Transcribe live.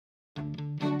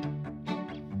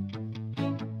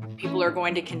People are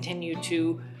going to continue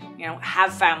to,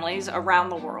 have families around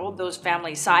the world. Those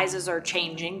family sizes are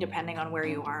changing depending on where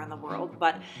you are in the world,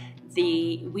 but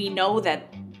we know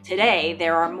that today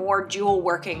there are more dual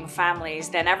working families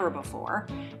than ever before,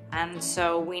 and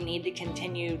so we need to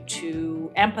continue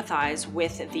to empathize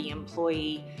with the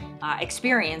employee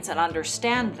experience and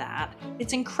understand that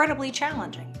it's incredibly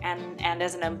challenging. And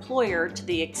as an employer, to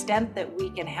the extent that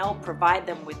we can help provide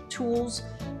them with tools,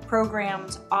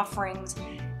 programs, offerings,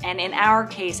 and in our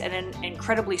case, an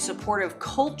incredibly supportive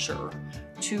culture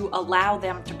to allow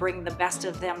them to bring the best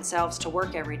of themselves to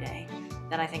work every day,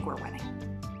 then I think we're winning.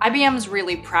 IBM's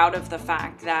really proud of the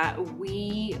fact that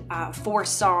we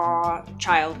foresaw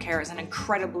childcare as an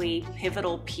incredibly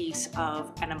pivotal piece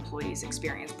of an employee's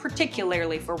experience,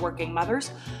 particularly for working mothers,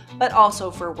 but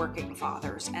also for working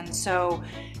fathers. And so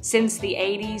since the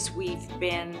 80s, we've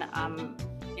been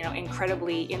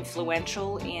incredibly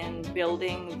influential in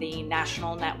building the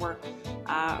national network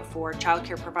for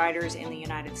childcare providers in the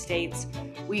United States.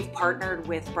 We've partnered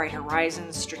with Bright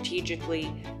Horizons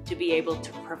strategically to be able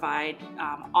to provide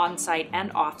on-site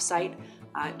and off-site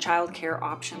childcare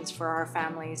options for our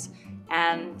families.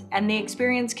 And the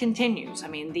experience continues. I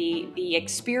mean, the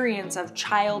experience of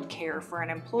childcare for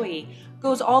an employee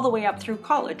goes all the way up through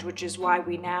college, which is why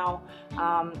we now,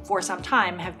 for some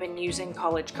time, have been using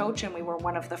College Coach, and we were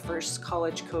one of the first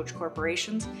College Coach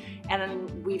corporations.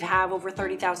 And we have over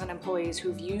 30,000 employees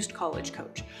who've used College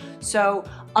Coach. So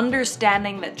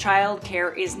understanding that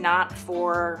childcare is not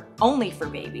only for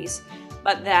babies,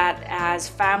 but that as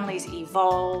families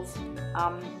evolve,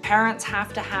 parents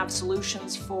have to have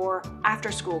solutions for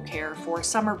after-school care, for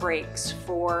summer breaks,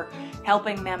 for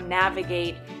helping them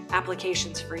navigate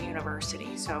applications for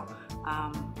university. So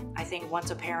I think once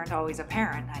a parent, always a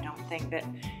parent. I don't think that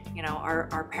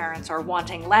our parents are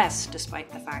wanting less,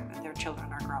 despite the fact that their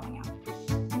children are growing up.